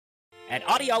At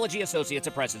Audiology Associates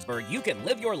of Prestonsburg, you can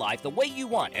live your life the way you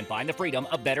want and find the freedom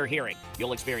of better hearing.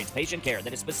 You'll experience patient care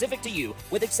that is specific to you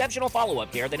with exceptional follow-up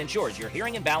care that ensures your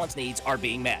hearing and balance needs are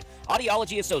being met.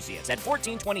 Audiology Associates at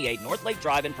 1428 North Lake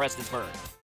Drive in Prestonsburg.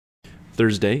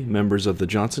 Thursday, members of the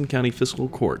Johnson County Fiscal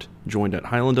Court joined at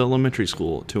Highland Elementary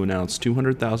School to announce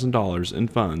 $200,000 in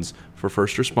funds for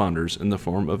first responders in the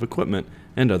form of equipment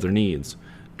and other needs.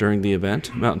 During the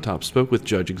event, Mountaintop spoke with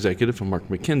Judge Executive Mark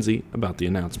McKenzie about the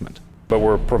announcement. But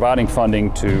we're providing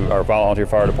funding to our volunteer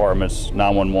fire departments,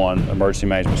 911, emergency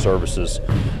management services,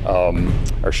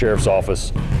 our sheriff's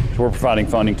office. So we're providing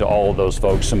funding to all of those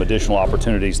folks, some additional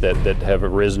opportunities that have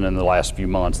arisen in the last few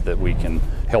months that we can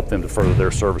help them to further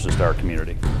their services to our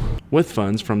community. With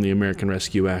funds from the American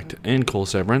Rescue Act and coal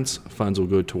severance, funds will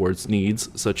go towards needs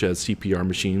such as CPR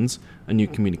machines, a new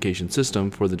communication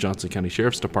system for the Johnson County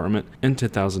Sheriff's Department, and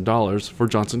 $10,000 for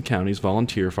Johnson County's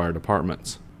volunteer fire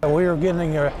departments. We are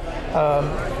getting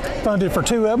funded for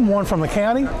two of them, one from the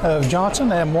county of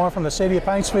Johnson and one from the city of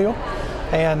Paintsville.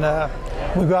 And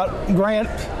we've got grant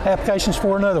applications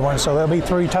for another one, so there'll be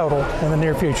three total in the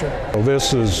near future. Well,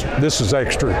 this is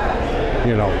extra,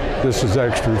 you know, this is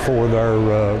extra for their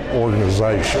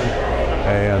organization.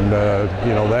 And,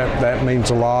 you know, that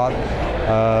means a lot.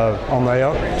 On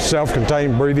the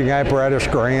self-contained breathing apparatus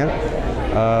grant,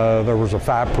 there was a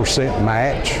 5%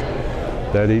 match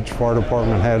that each fire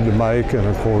department had to make, and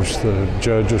of course the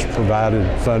judges provided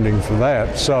funding for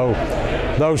that. So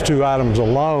those two items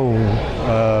alone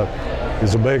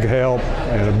is a big help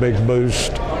and a big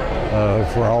boost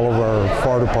for all of our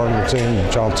fire departments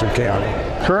in Johnson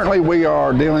County. Currently we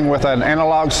are dealing with an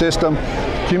analog system.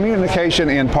 Communication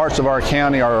in parts of our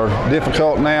county are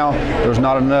difficult now. There's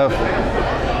not enough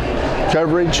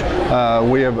coverage.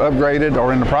 We have upgraded,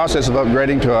 or in the process of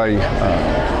upgrading to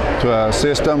a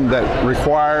system that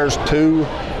requires two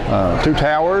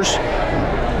towers.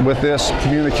 With this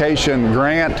communication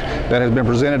grant that has been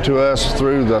presented to us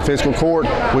through the fiscal court,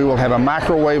 we will have a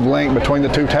microwave link between the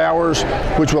two towers,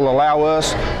 which will allow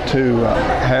us to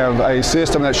have a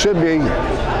system that should be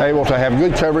able to have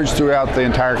good coverage throughout the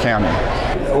entire county.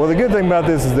 Well, the good thing about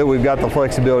this is that we've got the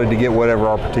flexibility to get whatever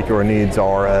our particular needs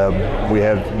are. We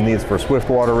have needs for swift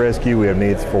water rescue, we have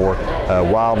needs for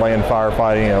wildland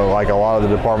firefighting. You know, like a lot of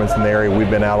the departments in the area, we've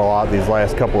been out a lot these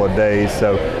last couple of days,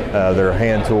 so there are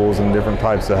hand tools and different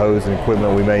types of hose and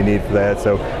equipment we may need for that.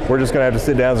 So we're just going to have to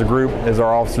sit down as a group, as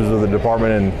our officers of the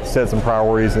department, and set some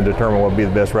priorities and determine what would be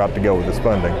the best route to go with this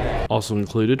funding. Also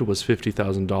included was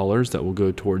 $50,000 that will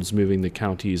go towards moving the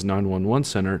county's 911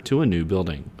 center to a new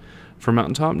building. For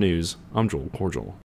Mountaintop News, I'm Joel Cordial.